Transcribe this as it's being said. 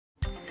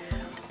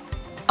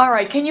All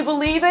right, can you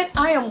believe it?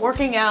 I am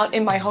working out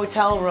in my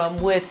hotel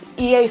room with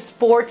EA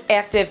Sports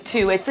Active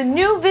 2. It's a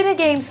new video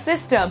game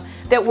system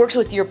that works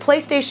with your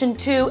PlayStation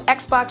 2,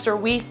 Xbox, or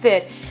Wii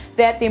Fit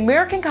that the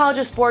American College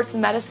of Sports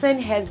Medicine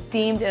has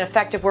deemed an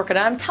effective workout.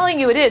 And I'm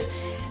telling you it is.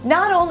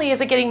 Not only is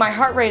it getting my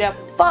heart rate up,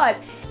 but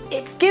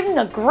it's giving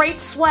a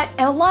great sweat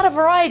and a lot of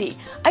variety.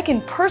 I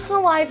can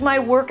personalize my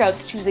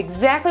workouts, choose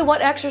exactly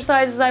what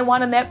exercises I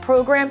want in that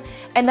program,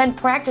 and then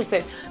practice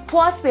it.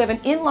 Plus, they have an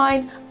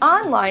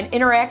online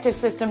interactive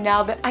system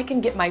now that I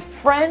can get my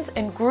friends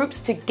and groups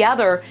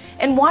together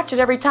and watch it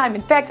every time.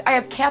 In fact, I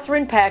have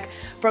Catherine Peck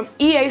from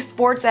EA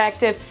Sports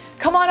Active.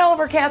 Come on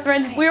over,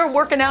 Catherine. We were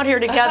working out here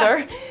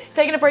together,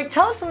 taking a break.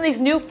 Tell us some of these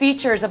new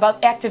features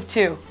about Active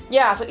 2.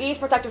 Yeah, so EA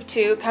Sports Active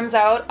 2 comes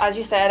out, as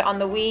you said, on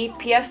the Wii,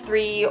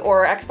 PS3,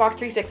 or Xbox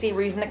 360.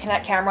 We're using the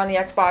Kinect camera on the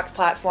Xbox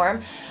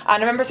platform.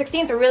 November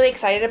 16th, we're really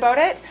excited about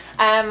it.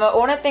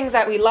 One of the things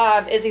that we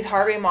love is these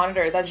heart rate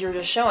monitors, as you were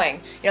just showing.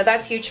 You know,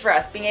 that's huge for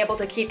us, being able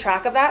to keep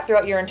track of that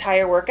throughout your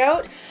entire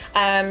workout.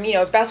 You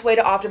know, best way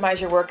to optimize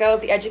your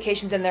workout. The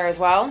education's in there as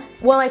well.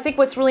 Well, I think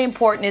what's really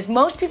important is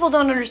most people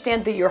don't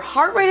understand that your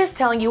heart rate is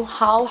telling you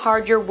how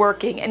hard you're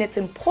working, and it's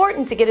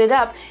important to get it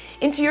up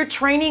into your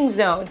training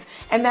zones.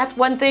 And that's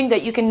one thing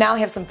that you can now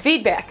have some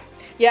feedback.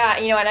 Yeah,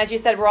 you know, and as you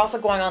said, we're also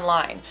going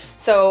online.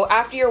 So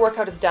after your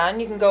workout is done,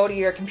 you can go to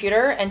your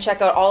computer and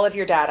check out all of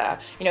your data.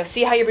 You know,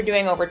 see how you've been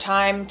doing over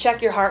time,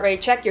 check your heart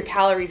rate, check your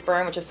calories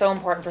burned, which is so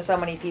important for so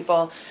many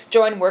people.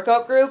 Join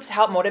workout groups,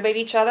 help motivate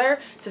each other.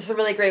 It's just a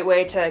really great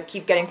way to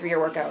keep getting through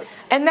your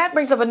workouts. And that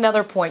brings up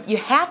another point. You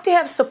have to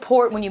have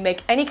support when you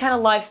make any kind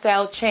of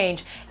lifestyle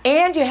change,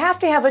 and you have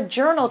to have a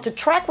journal to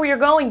track where you're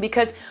going,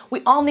 because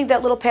we all need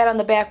that little pat on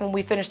the back when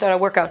we finished our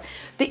workout.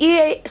 The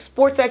EA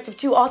Sports Active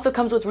 2 also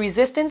comes with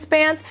resistance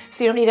bands,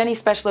 so you don't need any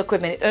special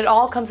equipment. It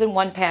all comes in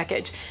one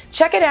package.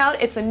 Check it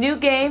out. It's a new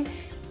game,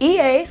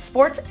 EA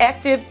Sports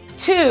Active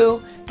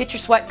 2. Get your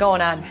sweat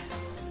going on.